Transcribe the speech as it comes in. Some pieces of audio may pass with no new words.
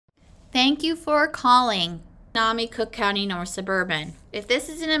Thank you for calling NAMI Cook County North Suburban. If this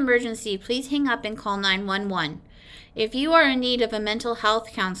is an emergency, please hang up and call 911. If you are in need of a mental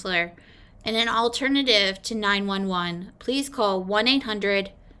health counselor and an alternative to 911, please call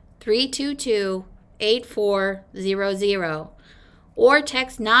 1-800-322-8400 or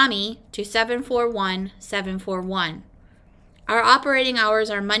text NAMI to 741-741. Our operating hours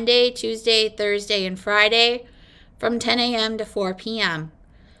are Monday, Tuesday, Thursday, and Friday from 10 a.m. to 4 p.m.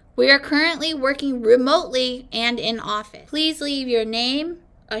 We are currently working remotely and in office. Please leave your name,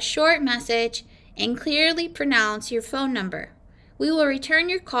 a short message, and clearly pronounce your phone number. We will return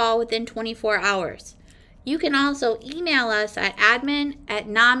your call within 24 hours. You can also email us at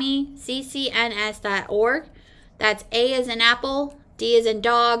admin@namiccns.org. That's A as in Apple, D as in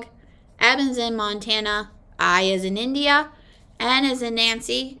dog, M as in Montana, I as in India, N as in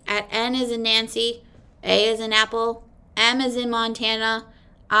Nancy, at N as in Nancy, A as in Apple, M as in Montana,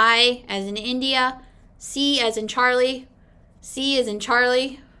 I as in India, C as in Charlie, C as in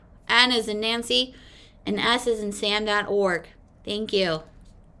Charlie, N as in Nancy, and S as in Sam.org. Thank you.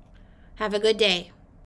 Have a good day.